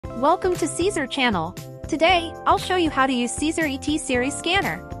Welcome to CZUR channel. Today, I'll show you how to use CZUR ET series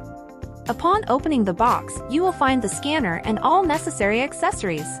scanner. Upon opening the box, you will find the scanner and all necessary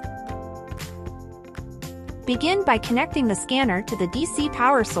accessories. Begin by connecting the scanner to the DC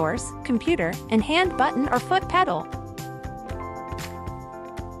power source, computer, and hand button or foot pedal.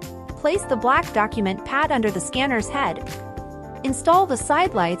 Place the black document pad under the scanner's head. Install the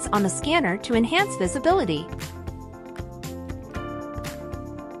side lights on the scanner to enhance visibility.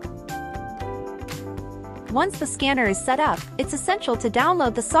 Once the scanner is set up, it's essential to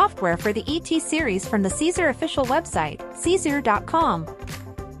download the software for the ET series from the CZUR official website, CZUR.com.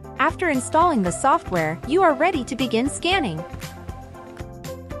 After installing the software, you are ready to begin scanning.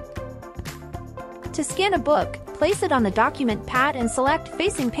 To scan a book, place it on the document pad and select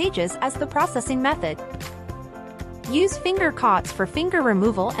Facing Pages as the processing method. Use finger cots for finger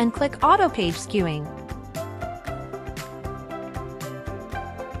removal and click Auto Page Skewing.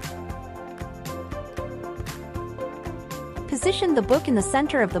 Position the book in the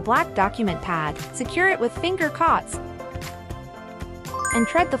center of the black document pad, secure it with finger cots, and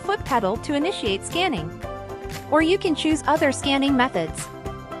tread the foot pedal to initiate scanning. Or you can choose other scanning methods.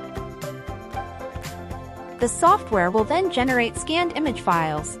 The software will then generate scanned image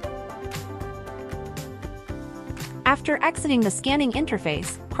files. After exiting the scanning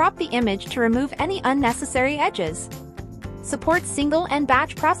interface, crop the image to remove any unnecessary edges. Supports single and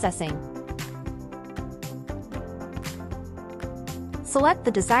batch processing. Select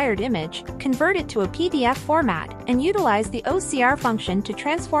the desired image, convert it to a PDF format, and utilize the OCR function to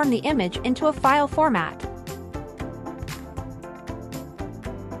transform the image into a file format.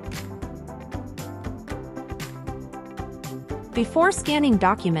 Before scanning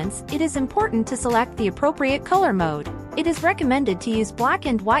documents, it is important to select the appropriate color mode. It is recommended to use black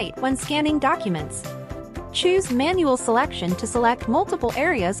and white when scanning documents. Choose manual selection to select multiple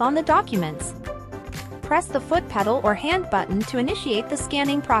areas on the documents. Press the foot pedal or hand button to initiate the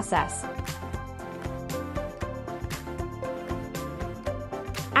scanning process.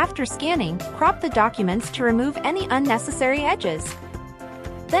 After scanning, crop the documents to remove any unnecessary edges.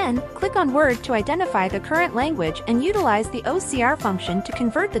 Then, click on Word to identify the current language and utilize the OCR function to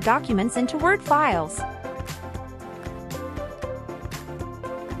convert the documents into Word files.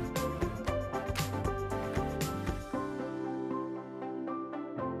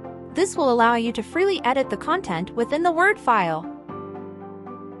 This will allow you to freely edit the content within the Word file.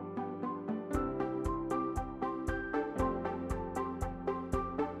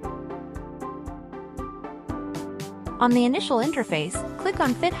 On the initial interface, click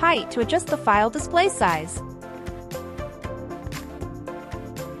on Fit Height to adjust the file display size.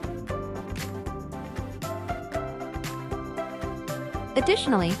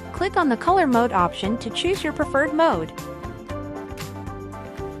 Additionally, click on the Color Mode option to choose your preferred mode.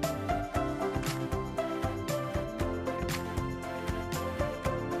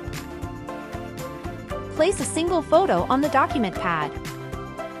 Place a single photo on the document pad.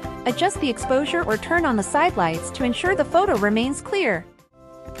 Adjust the exposure or turn on the side lights to ensure the photo remains clear.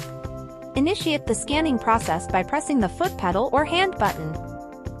 Initiate the scanning process by pressing the foot pedal or hand button.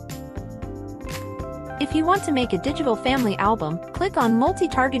 If you want to make a digital family album, click on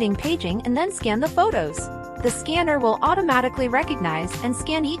Multi-Targeting Paging and then scan the photos. The scanner will automatically recognize and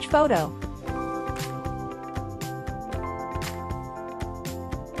scan each photo.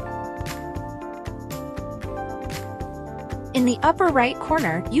 In the upper right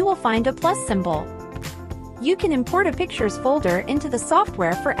corner, you will find a plus symbol. You can import a pictures folder into the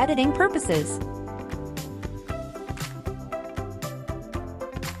software for editing purposes.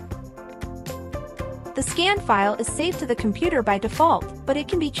 The scanned file is saved to the computer by default, but it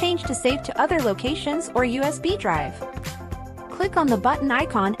can be changed to save to other locations or USB drive. Click on the button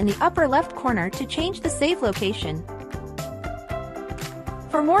icon in the upper left corner to change the save location.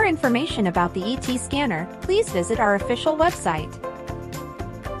 For more information about the ET scanner, please visit our official website.